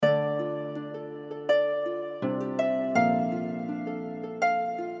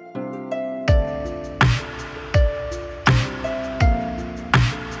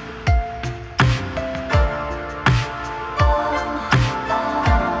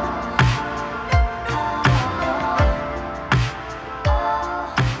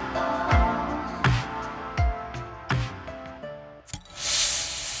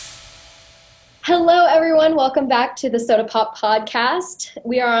welcome back to the Soda Pop podcast.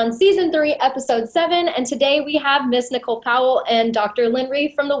 We are on season 3, episode 7, and today we have Miss Nicole Powell and Dr. Lynne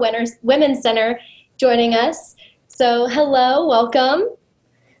Rieff from the Women's Center joining us. So, hello, welcome.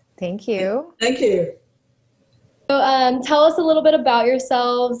 Thank you. Thank you. So, tell us a little bit about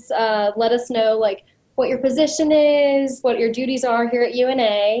yourselves. Let us know, what your position is, what your duties are here at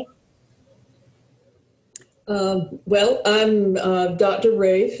UNA. Well, I'm Dr.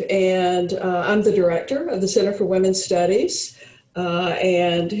 Rieff, and I'm the director of the Center for Women's Studies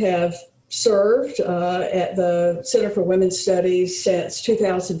and have served at the Center for Women's Studies since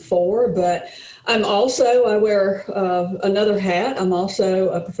 2004. But I wear another hat. I'm also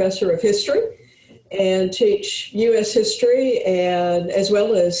a professor of history and teach U.S. history and as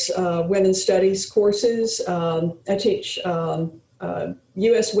well as women's studies courses. I teach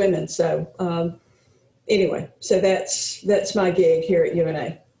U.S. women, so anyway, so that's my gig here at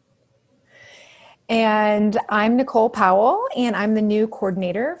UNA. And I'm Nicole Powell, and I'm the new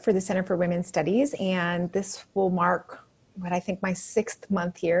coordinator for the Center for Women's Studies, and this will mark what I think my 6th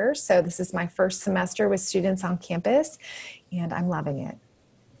month here. So this is my first semester with students on campus, and I'm loving it.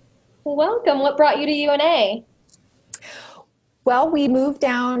 Welcome. What brought you to UNA? Well, we moved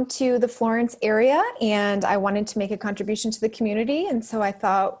down to the Florence area, and I wanted to make a contribution to the community, and so I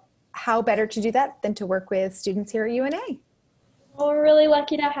thought, how better to do that than to work with students here at UNA? Well, we're really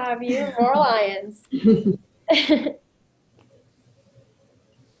lucky to have you. More Lions.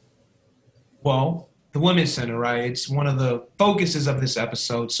 Well, the Women's Center, right? It's one of the focuses of this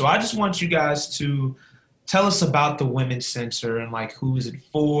episode. So I just want you guys to tell us about the Women's Center and who is it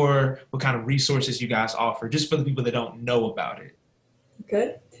for, what kind of resources you guys offer, just for the people that don't know about it.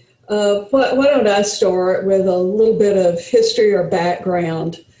 Okay. Why don't I start with a little bit of history or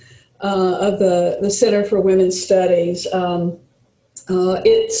background of the Center for Women's Studies.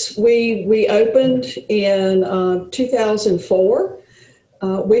 We opened in 2004.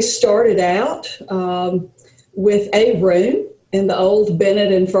 We started out with a room in the old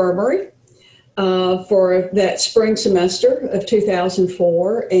Bennett Infirmary for that spring semester of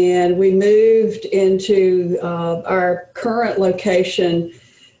 2004, and we moved into our current location,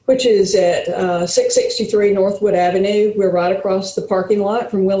 which is at 663 Northwood Avenue. We're right across the parking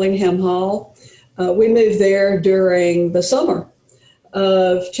lot from Willingham Hall. We moved there during the summer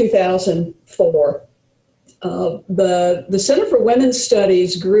of 2004. The Center for Women's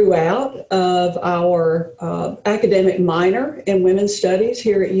Studies grew out of our academic minor in Women's Studies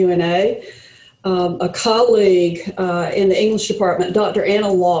here at UNA. A colleague in the English department, Dr. Anna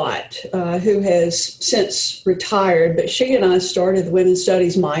Lott, who has since retired, but she and I started the Women's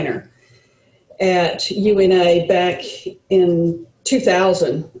Studies minor at UNA back in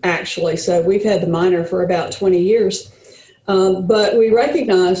 2000, actually. So we've had the minor for about 20 years. But we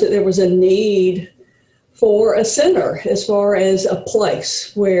recognized that there was a need for a center as far as a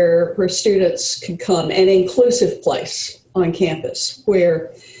place where students could come, an inclusive place on campus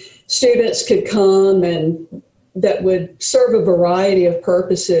where students could come and that would serve a variety of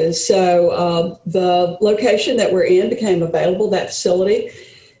purposes. So the location that we're in became available, that facility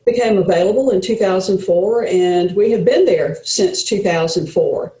became available in 2004, and we have been there since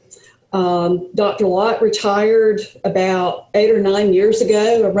 2004. Dr. Lott retired about 8 or 9 years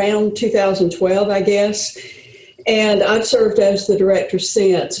ago, around 2012, I guess, and I've served as the director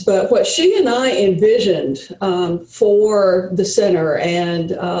since. But what she and I envisioned for the center,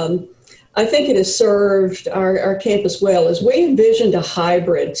 and I think it has served our campus well, is we envisioned a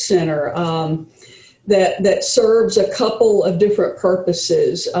hybrid center that serves a couple of different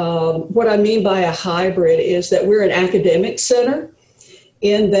purposes. What I mean by a hybrid is that we're an academic center,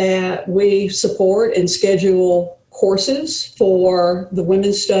 in that we support and schedule courses for the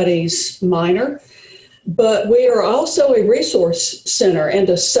Women's Studies minor, but we are also a resource center and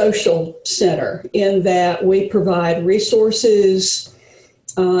a social center in that we provide resources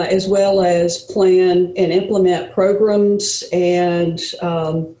as well as plan and implement programs and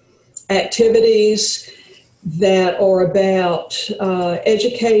activities that are about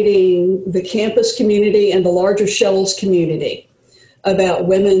educating the campus community and the larger Shells community about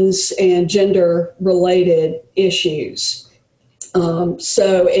women's and gender-related issues. And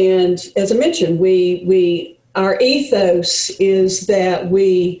as I mentioned, our ethos is that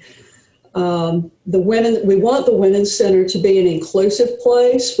we want the Women's Center to be an inclusive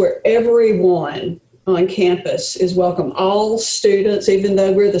place where everyone on campus is welcome. All students, even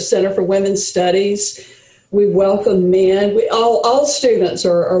though we're the Center for Women's Studies, we welcome men. All students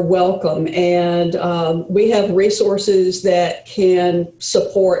are welcome, and we have resources that can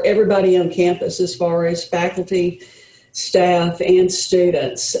support everybody on campus as far as faculty, staff, and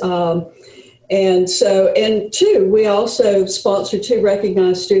students. And so, and two, we also sponsor two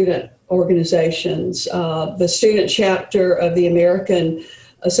recognized student organizations, the student chapter of the American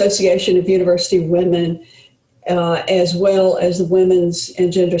Association of University Women, as well as the Women's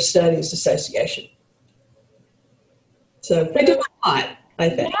and Gender Studies Association. So we do a lot, I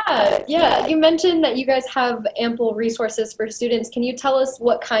think. Yeah. You mentioned that you guys have ample resources for students. Can you tell us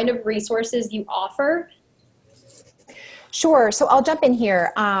what kind of resources you offer? Sure. So I'll jump in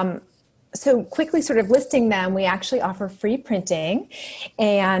here. So quickly sort of listing them, we actually offer free printing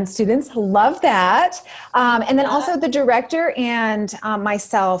and students love that. And then also the director and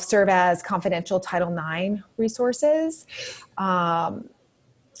myself serve as confidential Title IX resources.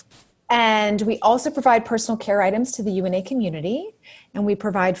 And we also provide personal care items to the UNA community, and we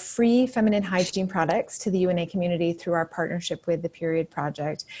provide free feminine hygiene products to the UNA community through our partnership with the Period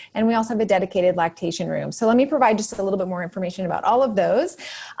Project. And we also have a dedicated lactation room. So let me provide just a little bit more information about all of those.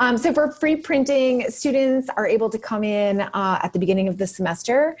 So for free printing, students are able to come in at the beginning of the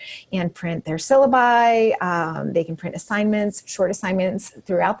semester and print their syllabi. They can print assignments, short assignments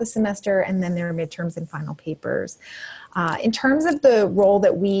throughout the semester, and then their midterms and final papers. In terms of the role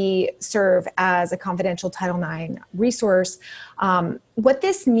that we serve as a confidential Title IX resource, what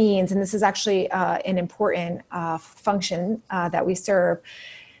this means, and this is actually an important function that we serve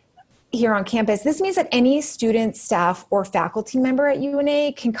here on campus, this means that any student, staff, or faculty member at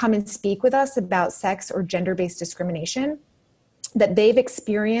UNA can come and speak with us about sex or gender-based discrimination that they've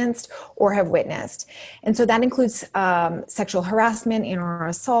experienced or have witnessed. And so that includes sexual harassment and/or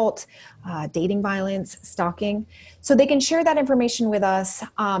assault, dating violence, stalking. So they can share that information with us,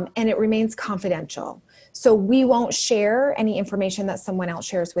 and it remains confidential. So we won't share any information that someone else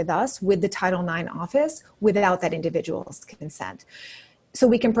shares with us with the Title IX office without that individual's consent. So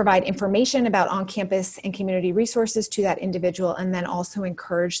we can provide information about on-campus and community resources to that individual, and then also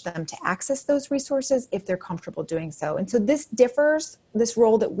encourage them to access those resources if they're comfortable doing so. And so this differs, this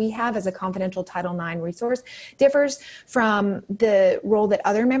role that we have as a confidential Title IX resource differs from the role that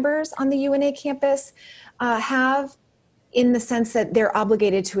other members on the UNA campus have, in the sense that they're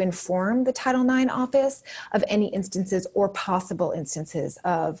obligated to inform the Title IX office of any instances or possible instances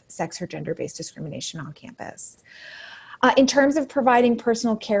of sex or gender-based discrimination on campus. In terms of providing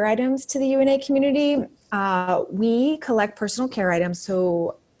personal care items to the UNA community, we collect personal care items.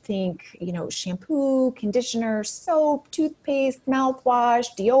 So think, shampoo, conditioner, soap, toothpaste, mouthwash,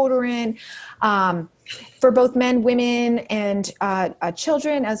 deodorant, for both men, women, and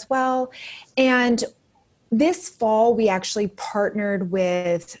children as well. And this fall, we actually partnered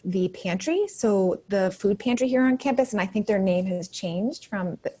with the pantry, so the food pantry here on campus, and I think their name has changed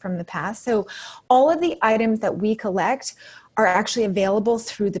from the past. So all of the items that we collect are actually available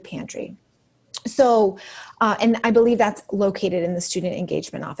through the pantry. So, and I believe that's located in the student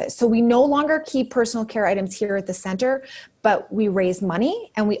engagement office. So we no longer keep personal care items here at the center, but we raise money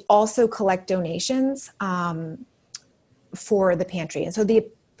and we also collect donations for the pantry. And so the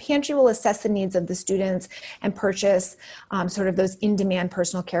pantry will assess the needs of the students and purchase sort of those in-demand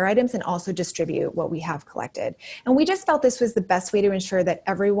personal care items and also distribute what we have collected. And we just felt this was the best way to ensure that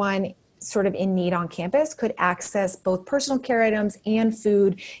everyone sort of in need on campus could access both personal care items and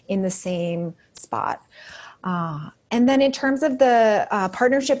food in the same spot. And then in terms of the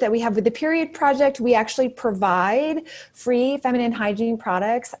partnership that we have with the Period Project, we actually provide free feminine hygiene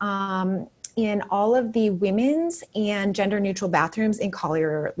products in all of the women's and gender neutral bathrooms in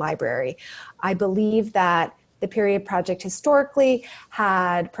Collier Library. I believe that the Period Project historically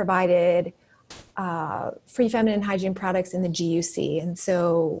had provided free feminine hygiene products in the GUC. And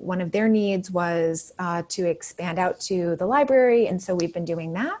so one of their needs was to expand out to the library. And so we've been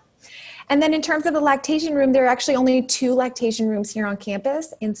doing that. And then in terms of the lactation room, there are actually only 2 lactation rooms here on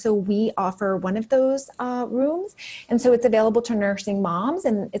campus. And so we offer one of those rooms. And so it's available to nursing moms,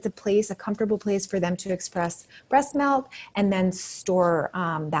 and it's a comfortable place for them to express breast milk and then store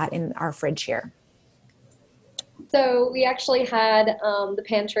that in our fridge here. So we actually had the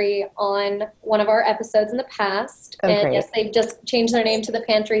pantry on one of our episodes in the past. And great. yes, they've just changed their name to the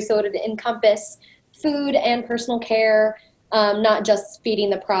pantry, so it would encompass food and personal care, not just feeding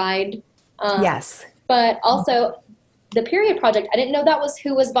the pride. Yes. But also the Period Project, I didn't know that was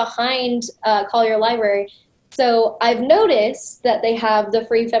who was behind Collier Library. So I've noticed that they have the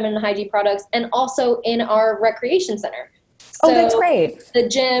free feminine hygiene products and also in our recreation center. So Oh, that's great. the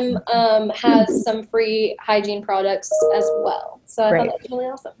gym has some free hygiene products as well. So I thought that was really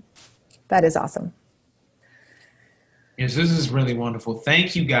awesome. That is awesome. Yes, this is really wonderful.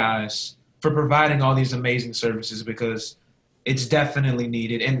 Thank you guys for providing all these amazing services, because it's definitely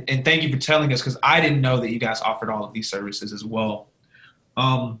needed. And thank you for telling us, because I didn't know that you guys offered all of these services as well.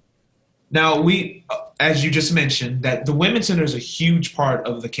 Now, as you just mentioned, that the Women's Center is a huge part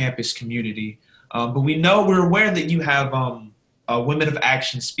of the campus community, but we're aware that you have a Women of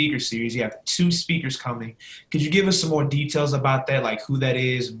Action speaker series. You have 2 speakers coming. Could you give us some more details about that, like who that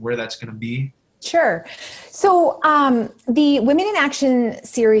is and where that's going to be? Sure. So the Women in Action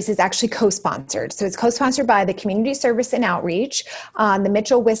series is actually co-sponsored. So it's co-sponsored by the Community Service and Outreach, the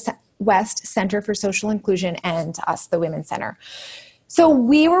Mitchell West Center for Social Inclusion, and us, the Women's Center. So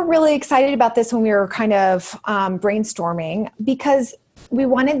we were really excited about this when we were kind of brainstorming, because we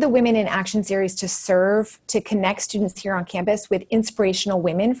wanted the Women in Action series to serve to connect students here on campus with inspirational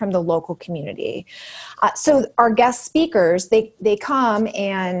women from the local community. So our guest speakers, they come,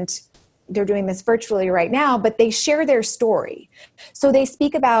 and they're doing this virtually right now, but they share their story. So they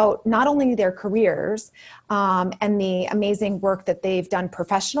speak about not only their careers and the amazing work that they've done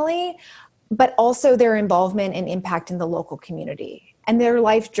professionally, but also their involvement and impact in the local community and their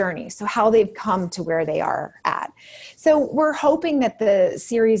life journey. So how they've come to where they are at. So we're hoping that the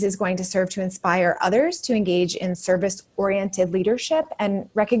series is going to serve to inspire others to engage in service-oriented leadership and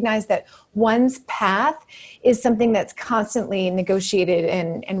recognize that one's path is something that's constantly negotiated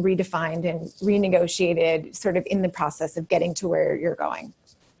and redefined and renegotiated, sort of in the process of getting to where you're going.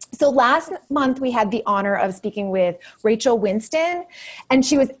 So last month we had the honor of speaking with Rachel Winston, and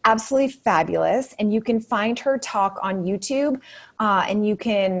she was absolutely fabulous. And you can find her talk on YouTube,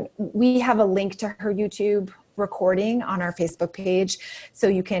 and we have a link to her YouTube recording on our Facebook page, so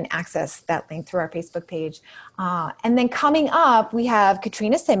you can access that link through our Facebook page. And then coming up, we have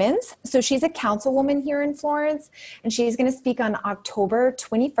Katrina Simmons. So she's a councilwoman here in Florence, and she's going to speak on October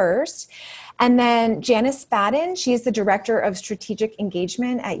 21st. And then Janice Fadden, she is the Director of Strategic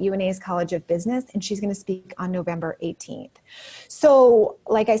Engagement at UNA's College of Business, and she's going to speak on November 18th. So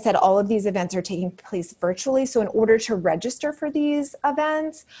like I said, all of these events are taking place virtually. So in order to register for these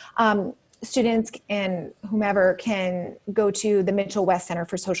events, students and whomever can go to the Mitchell West Center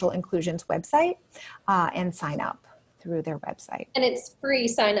for Social Inclusion's website and sign up through their website. And it's free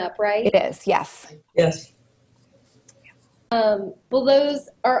sign up, right? It is, yes. Yes. Well, those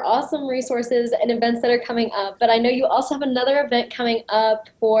are awesome resources and events that are coming up, but I know you also have another event coming up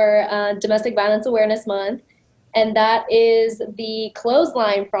for Domestic Violence Awareness Month, and that is the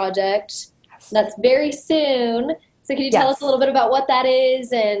Clothesline Project. Yes. That's very soon. So can you tell us a little bit about what that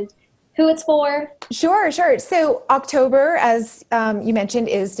is and who it's for? Sure. So October, as you mentioned,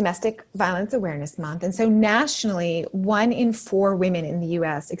 is Domestic Violence Awareness Month. And so nationally, 1 in 4 women in the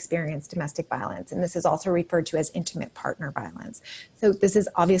U.S. experience domestic violence. And this is also referred to as intimate partner violence. So this is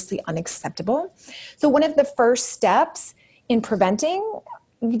obviously unacceptable. So one of the first steps in preventing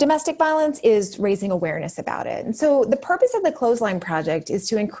domestic violence is raising awareness about it. And so the purpose of the Clothesline Project is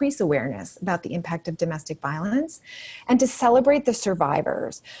to increase awareness about the impact of domestic violence and to celebrate the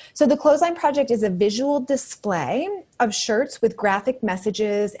survivors. So the Clothesline Project is a visual display of shirts with graphic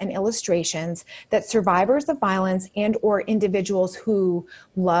messages and illustrations that survivors of violence and or individuals who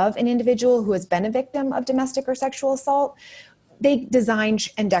love an individual who has been a victim of domestic or sexual assault, they design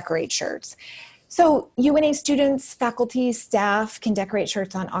and decorate shirts. So UNA students, faculty, staff can decorate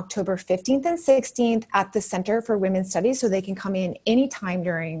shirts on October 15th and 16th at the Center for Women's Studies, so they can come in anytime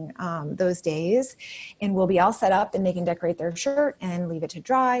during those days, and we'll be all set up and they can decorate their shirt and leave it to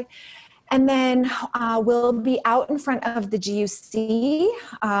dry. And then we'll be out in front of the GUC,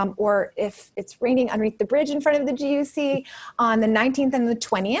 or if it's raining, underneath the bridge in front of the GUC on the 19th and the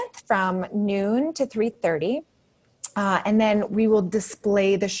 20th from noon to 3:30. And then we will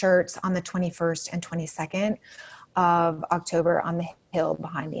display the shirts on the 21st and 22nd of October on the hill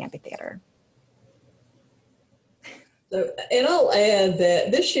behind the amphitheater. So, and I'll add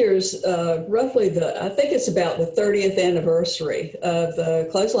that this year's roughly I think it's about the 30th anniversary of the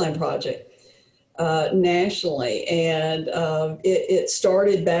Clothesline Project nationally. And it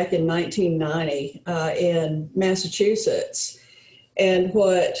started back in 1990 in Massachusetts. And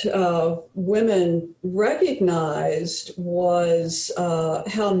what women recognized was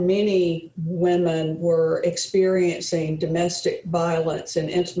how many women were experiencing domestic violence and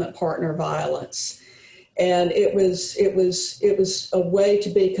intimate partner violence. And it was a way to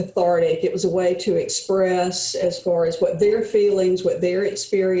be cathartic. It was a way to express as far as what their feelings, what their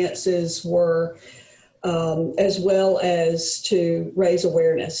experiences were, as well as to raise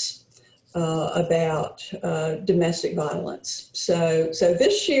awareness about domestic violence. So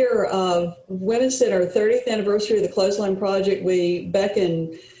this year, Women's Center 30th anniversary of the Clothesline Project,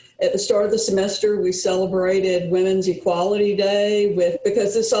 at the start of the semester, we celebrated Women's Equality Day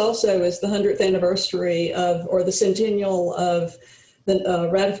because this also is the 100th anniversary or the centennial of the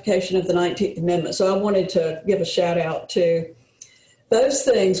ratification of the 19th Amendment. So I wanted to give a shout out to those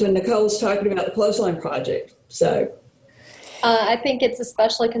things when Nicole's talking about the clothesline project. So I think it's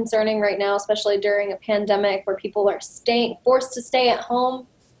especially concerning right now, especially during a pandemic where people are forced to stay at home,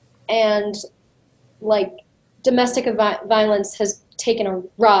 and like domestic violence has taken a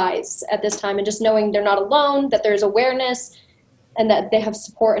rise at this time. And just knowing they're not alone, that there's awareness, and that they have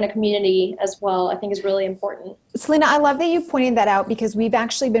support in a community as well, I think is really important. Salina, I love that you pointed that out, because we've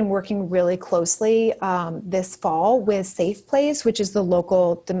actually been working really closely this fall with Safe Place, which is the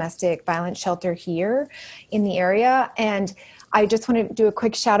local domestic violence shelter here in the area. And I just want to do a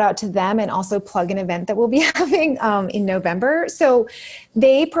quick shout out to them and also plug an event that we'll be having in November. So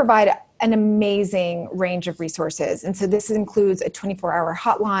they provide an amazing range of resources. And so this includes a 24-hour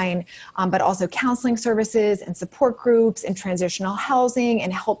hotline, but also counseling services and support groups and transitional housing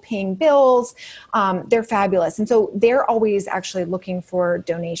and help paying bills. They're fabulous. And so they're always actually looking for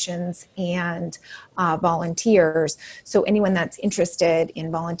donations and volunteers. So anyone that's interested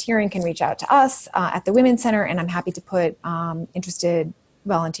in volunteering can reach out to us at the Women's Center, and I'm happy to put interested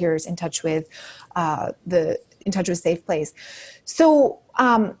volunteers in touch with Safe Place. So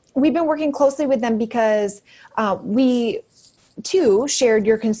we've been working closely with them because we too shared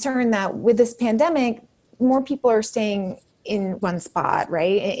your concern that with this pandemic, more people are staying in one spot,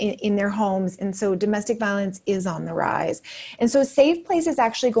 right, in their homes. And so domestic violence is on the rise. And so Safe Place is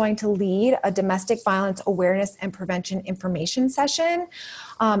actually going to lead a domestic violence awareness and prevention information session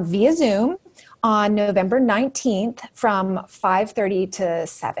via Zoom on November 19th from 5:30 to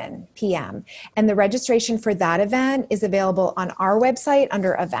 7 p.m. And the registration for that event is available on our website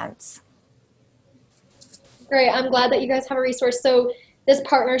under events. Great. I'm glad that you guys have a resource. So this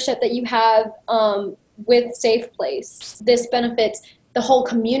partnership that you have with Safe Place, this benefits the whole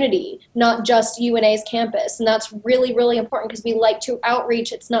community, not just UNA's campus. And that's really, really important, because we like to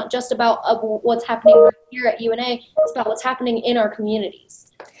outreach. It's not just about what's happening right here at UNA. It's about what's happening in our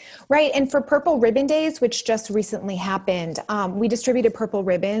communities. Right. And for Purple Ribbon Days, which just recently happened, we distributed purple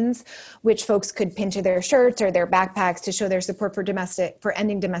ribbons, which folks could pin to their shirts or their backpacks to show their support for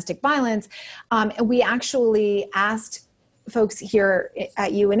ending domestic violence. And we actually asked folks here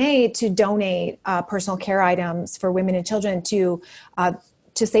at UNA to donate personal care items for women and children to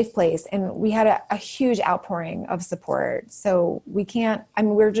Safe Place. And we had a huge outpouring of support. So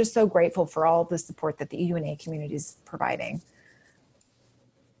we're just so grateful for all the support that the UNA community is providing.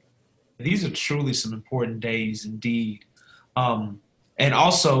 These are truly some important days indeed. And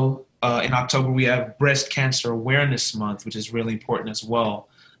also in October, we have Breast Cancer Awareness Month, which is really important as well.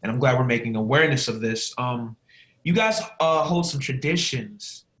 And I'm glad we're making awareness of this. You guys hold some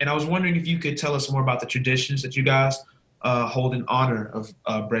traditions. And I was wondering if you could tell us more about the traditions that you guys hold in honor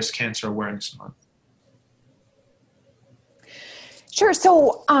of Breast Cancer Awareness Month. Sure.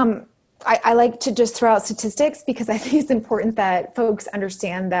 So I like to just throw out statistics, because I think it's important that folks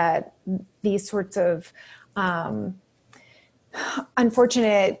understand that these sorts of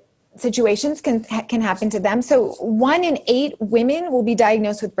unfortunate situations can happen to them. So 1 in 8 women will be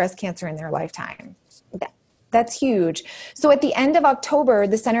diagnosed with breast cancer in their lifetime. That's huge. So at the end of October,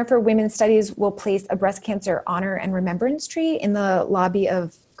 the Center for Women's Studies will place a breast cancer honor and remembrance tree in the lobby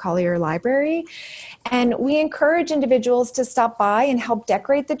of Collier Library. And we encourage individuals to stop by and help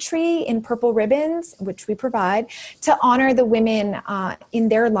decorate the tree in purple ribbons, which we provide, to honor the women in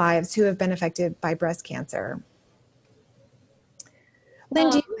their lives who have been affected by breast cancer. Lynne,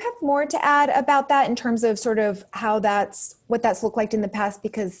 do you have more to add about that in terms of sort of what that's looked like in the past?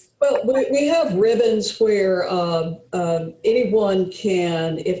 Because we have ribbons where anyone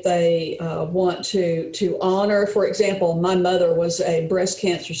can, if they want to honor. For example, my mother was a breast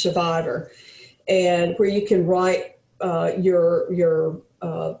cancer survivor, and where you can write your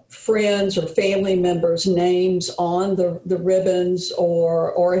friends or family members' names on the ribbons,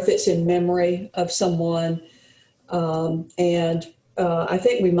 or if it's in memory of someone, and I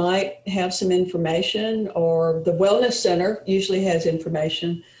think we might have some information, or the Wellness Center usually has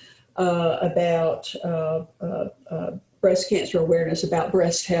information about breast cancer awareness, about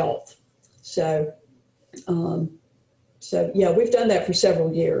breast health. So yeah, we've done that for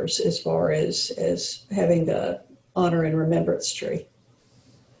several years as far as having the honor and remembrance tree.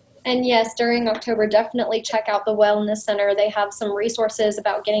 And yes, during October, definitely check out the Wellness Center. They have some resources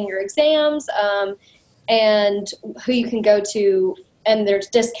about getting your exams, and who you can go to, and there's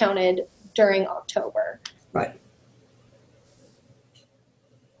discounted during October. Right.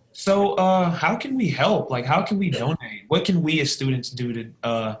 So how can we help? Like, how can we donate? What can we as students do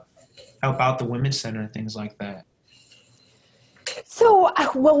to help out the Women's Center and things like that? So,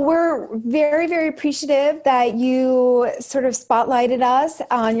 well, we're very, very appreciative that you sort of spotlighted us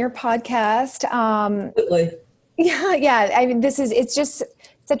on your podcast. Absolutely. Yeah. I mean, it's just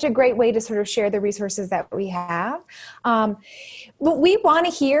such a great way to sort of share the resources that we have. But we want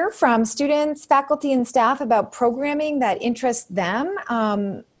to hear from students, faculty, and staff about programming that interests them,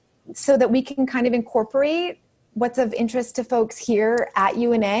 so that we can kind of incorporate what's of interest to folks here at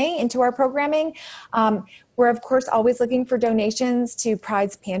UNA into our programming. We're, of course, always looking for donations to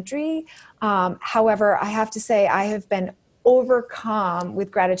Pride's Pantry. However, I have to say I have been overcome with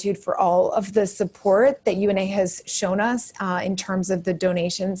gratitude for all of the support that UNA has shown us in terms of the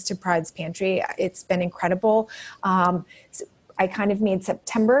donations to Pride's Pantry. It's been incredible. We kind of made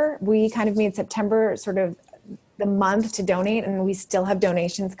September sort of the month to donate, and we still have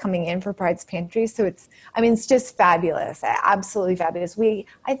donations coming in for Pride's Pantry. So it's just fabulous, absolutely fabulous.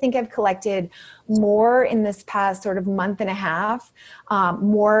 I think I've collected more in this past sort of month and a half,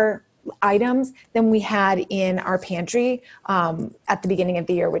 more items than we had in our pantry at the beginning of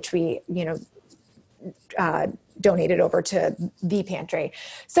the year, which we, donated over to the pantry.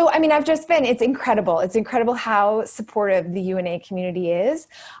 So, it's incredible. It's incredible how supportive the UNA community is.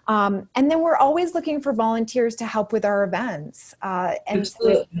 And then we're always looking for volunteers to help with our events. And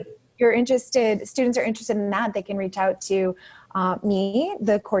so if students are interested in that, they can reach out to me,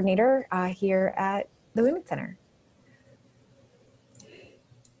 the coordinator here at the Women's Center.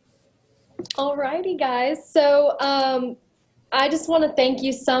 Alrighty, guys. So I just want to thank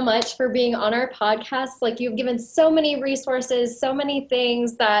you so much for being on our podcast. Like, you've given so many resources, so many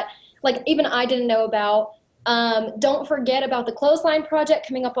things that even I didn't know about. Don't forget about the Clothesline Project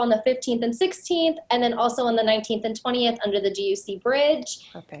coming up on the 15th and 16th, and then also on the 19th and 20th under the GUC Bridge.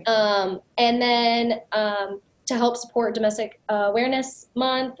 Okay. And then to help support Domestic Awareness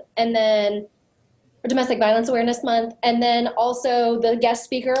Month, and then Domestic Violence Awareness Month, and then also the guest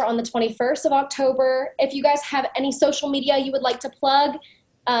speaker on the 21st of October. If you guys have any social media you would like to plug,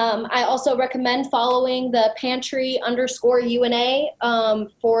 I also recommend following the pantry_UNA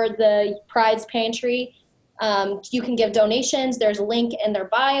for the Pride's Pantry. You can give donations. There's a link in their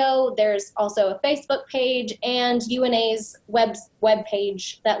bio. There's also a Facebook page and UNA's web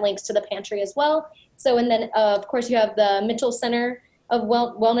page that links to the pantry as well. So, and then of course you have the Mitchell Center of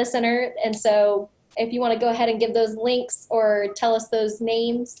Wellness Center, and so if you want to go ahead and give those links or tell us those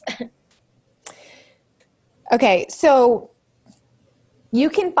names. Okay, so you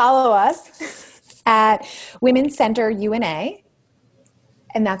can follow us at Women's Center UNA,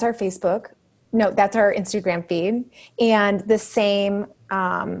 and that's our Facebook. No, that's our Instagram feed. And the same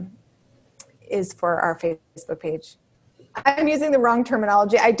is for our Facebook page. I'm using the wrong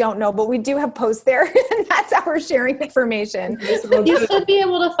terminology. I don't know, but we do have posts there, and that's how we're sharing information. You should be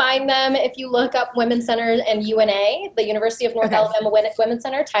able to find them if you look up Women's Center and UNA, the University of North Alabama Women's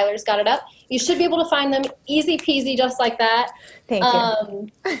Center. Tyler's got it up. You should be able to find them easy peasy, just like that. Thank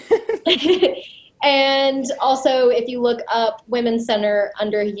you. And also, if you look up Women's Center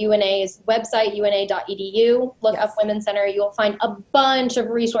under UNA's website, una.edu, look up Women's Center, you'll find a bunch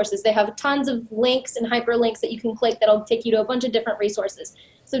of resources. They have tons of links and hyperlinks that you can click that'll take you to a bunch of different resources.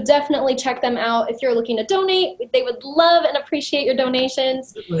 So definitely check them out. If you're looking to donate, they would love and appreciate your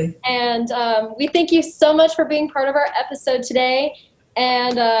donations. Absolutely. And we thank you so much for being part of our episode today.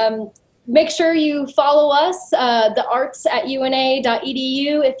 And make sure you follow us, the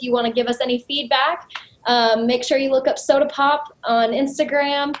arts@una.edu, if you want to give us any feedback. Make sure you look up SOTA Pop on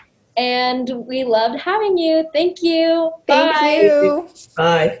Instagram. And we loved having you. Thank you. Bye. Thank you.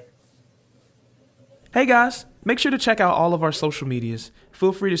 Bye. Hey guys, make sure to check out all of our social medias.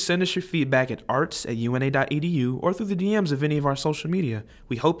 Feel free to send us your feedback at arts@una.edu or through the DMs of any of our social media.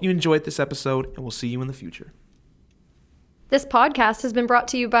 We hope you enjoyed this episode, and we'll see you in the future. This podcast has been brought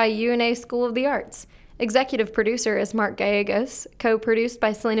to you by UNA School of the Arts. Executive producer is Mark Gallegos, co-produced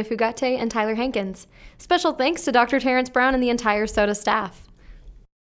by Salina Fugate and Tyler Hankins. Special thanks to Dr. Terrence Brown and the entire SOTA staff.